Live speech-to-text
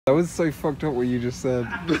That was so fucked up what you just said.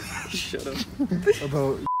 Shut up.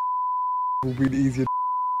 About will be easier.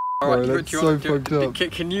 Alright, that's so fucked up.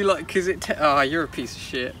 Can you like, cause it you're a piece of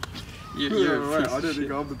shit. You're a piece of shit. I don't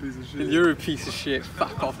think I'm the piece of shit. You're a piece of shit.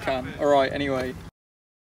 Fuck off, Cam. Alright, anyway.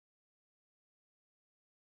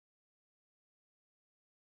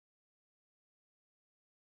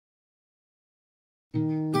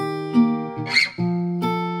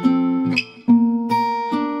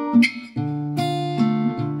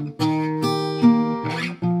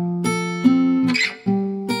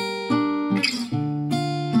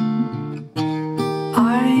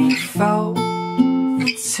 I felt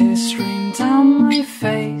the tears stream down my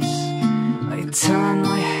face. I turned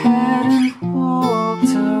my head and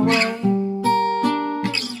walked away.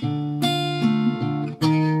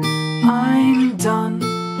 I'm done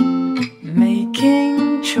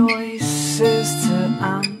making choices to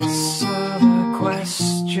answer the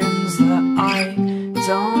questions that I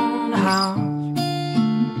don't have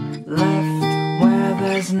left, where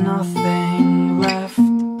there's nothing left.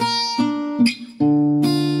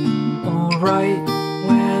 Right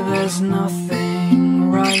where there's nothing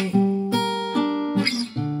right.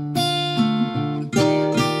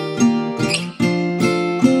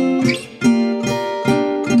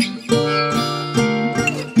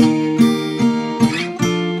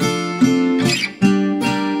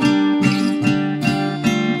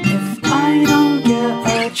 If I don't get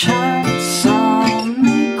a chance, I'll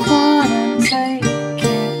make one and take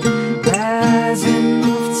it. There's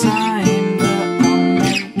enough time that I'll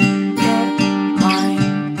make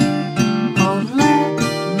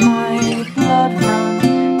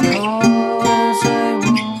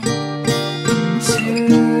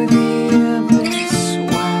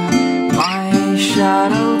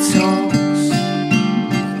shadow talks.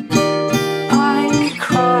 I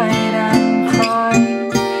cried and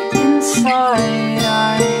cried, inside I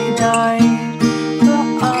died, but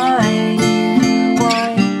I knew why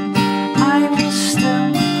I was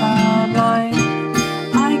still alive.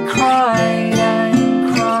 I cried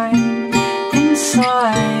and cried,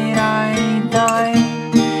 inside I died,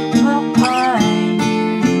 but I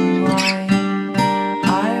knew why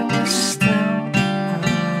I was still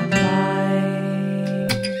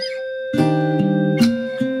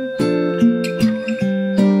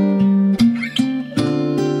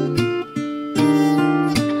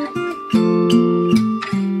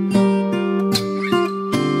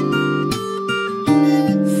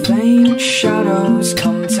shadows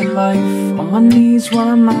come to life on my knees while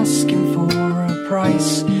I'm asking for a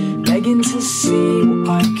price, begging to see what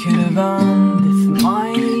I could have earned if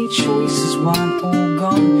my choices weren't all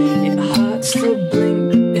gone. It hurts to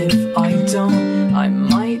blink, but if I don't, I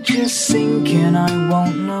might just sink and I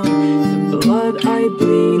won't know. The blood I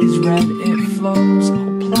bleed is red, it flows.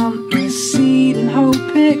 I'll plant this seed and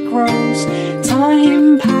hope it grows.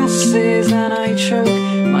 Time passes and I choke,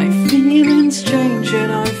 my feelings change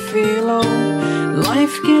and I feel old.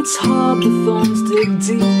 Life gets hard, the thorns dig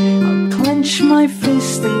deep. I'll clench my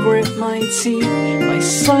fist and grip my teeth. My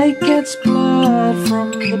sight gets blurred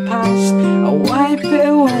from the past. I'll wipe it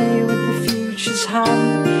away with the future's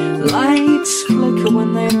hand. Lights flicker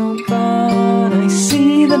when they don't burn. I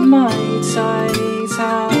see that my tiny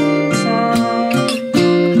town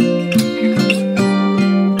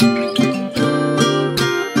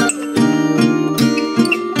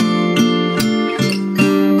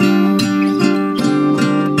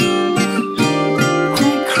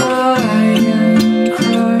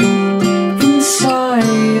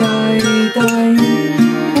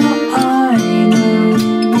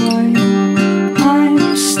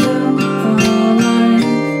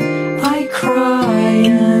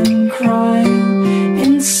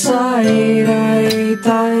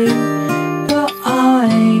but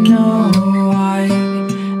I know why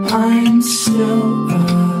I'm still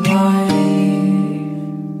alive.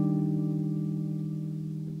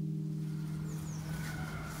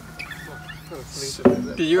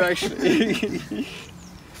 Did you actually?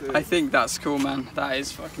 I think that's cool, man. That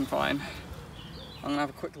is fucking fine. I'm gonna have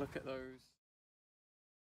a quick look at those.